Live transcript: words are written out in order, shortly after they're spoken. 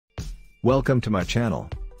Welcome to my channel.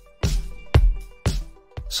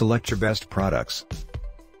 Select your best products.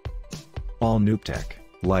 All noob tech.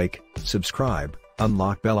 Like, subscribe,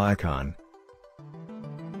 unlock bell icon.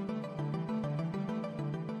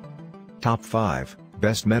 Top 5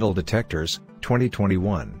 Best Metal Detectors,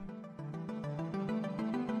 2021.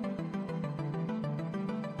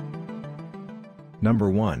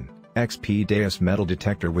 Number 1. XP Deus Metal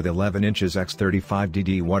Detector with 11 inches x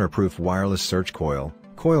 35DD Waterproof Wireless Search Coil,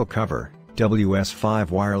 Coil Cover,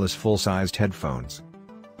 WS5 Wireless Full-Sized Headphones.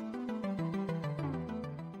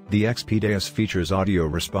 The XP Deus features audio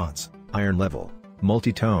response, iron level,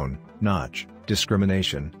 multi-tone, notch,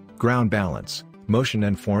 discrimination, ground balance, motion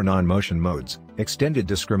and 4 non-motion modes, extended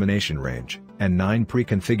discrimination range, and 9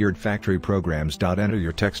 pre-configured factory programs. Enter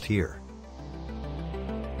your text here.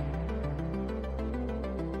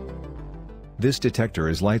 This detector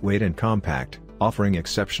is lightweight and compact, offering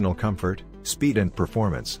exceptional comfort, speed and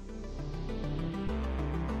performance.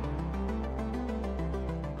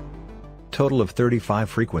 Total of 35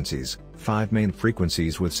 frequencies, 5 main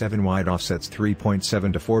frequencies with 7 wide offsets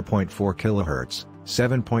 3.7 to 4.4 kHz,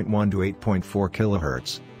 7.1 to 8.4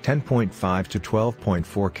 kHz, 10.5 to 12.4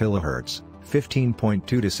 kHz, 15.2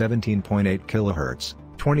 to 17.8 kHz,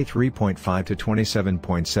 23.5 to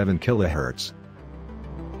 27.7 kHz.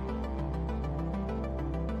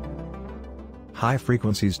 High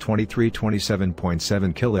frequencies 23-27.7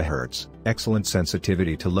 kHz, excellent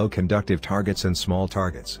sensitivity to low conductive targets and small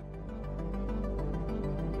targets.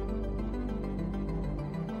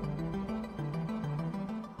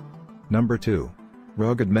 Number 2.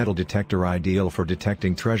 Rugged Metal Detector ideal for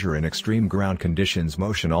detecting treasure in extreme ground conditions.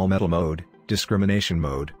 Motion all metal mode, discrimination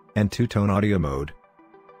mode, and two-tone audio mode.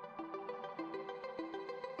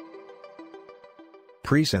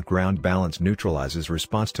 Preset ground balance neutralizes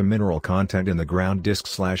response to mineral content in the ground.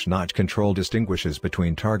 Disc/notch control distinguishes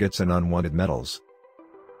between targets and unwanted metals.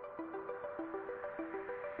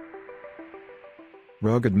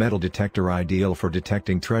 Rugged Metal Detector ideal for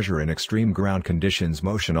detecting treasure in extreme ground conditions.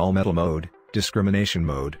 Motion all metal mode, discrimination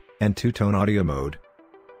mode, and two-tone audio mode.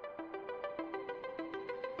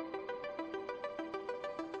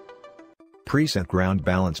 Preset ground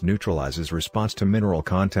balance neutralizes response to mineral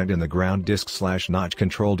content in the ground. Disc/notch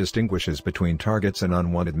control distinguishes between targets and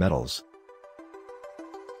unwanted metals.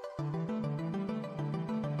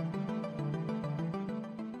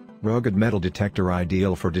 Rugged Metal Detector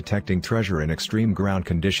ideal for detecting treasure in extreme ground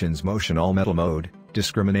conditions. Motion all metal mode,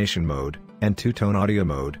 discrimination mode, and two-tone audio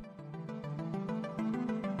mode.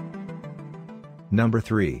 Number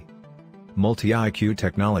 3. Multi-IQ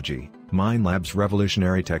Technology. Minelab's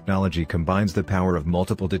revolutionary technology combines the power of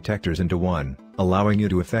multiple detectors into one, allowing you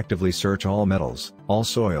to effectively search all metals, all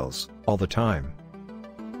soils, all the time.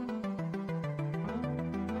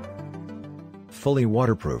 Fully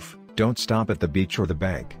waterproof, don't stop at the beach or the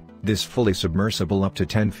bank. This fully submersible up to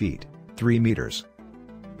 10 feet, 3 meters.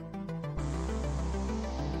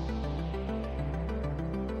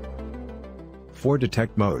 Four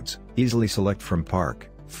detect modes, easily select from park,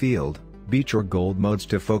 field, beach or gold modes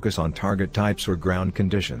to focus on target types or ground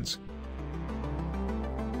conditions.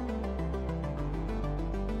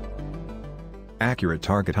 Accurate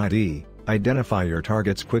target ID, identify your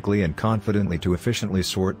targets quickly and confidently to efficiently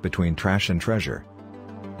sort between trash and treasure.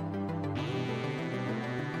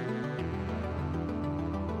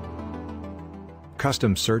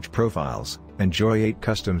 Custom search profiles, enjoy 8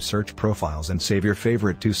 custom search profiles and save your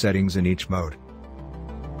favorite 2 settings in each mode.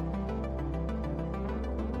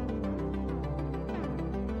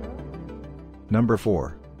 Number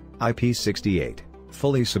 4. IP68,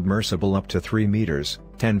 fully submersible up to 3 meters,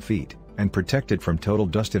 10 feet, and protected from total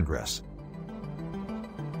dust ingress.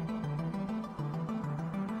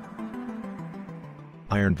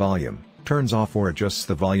 Iron volume, turns off or adjusts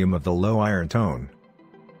the volume of the low iron tone.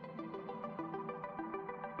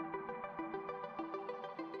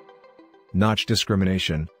 Notch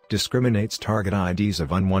discrimination, discriminates target IDs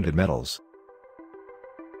of unwanted metals.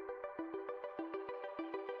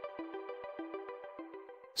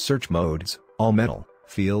 Search modes, all metal,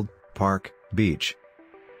 field, park, beach.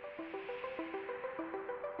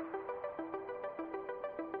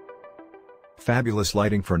 Fabulous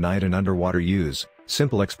lighting for night and underwater use.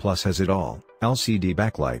 Simple X Plus has it all, LCD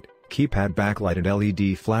backlight, keypad backlight and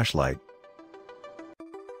LED flashlight.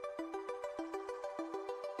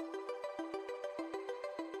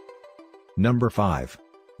 Number 5.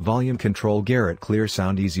 Volume Control Garrett Clear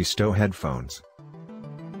Sound Easy Stow Headphones.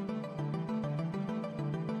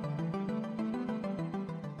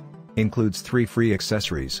 Includes 3 free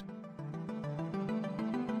accessories.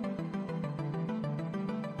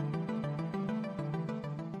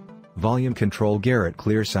 Volume control Garrett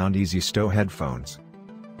Clear Sound Easy Stow headphones.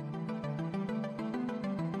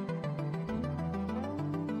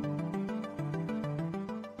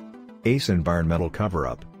 Ace Environmental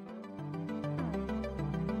Cover-Up.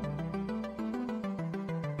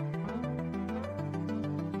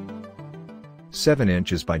 "7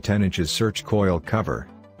 inches by 10 inches Search Coil Cover."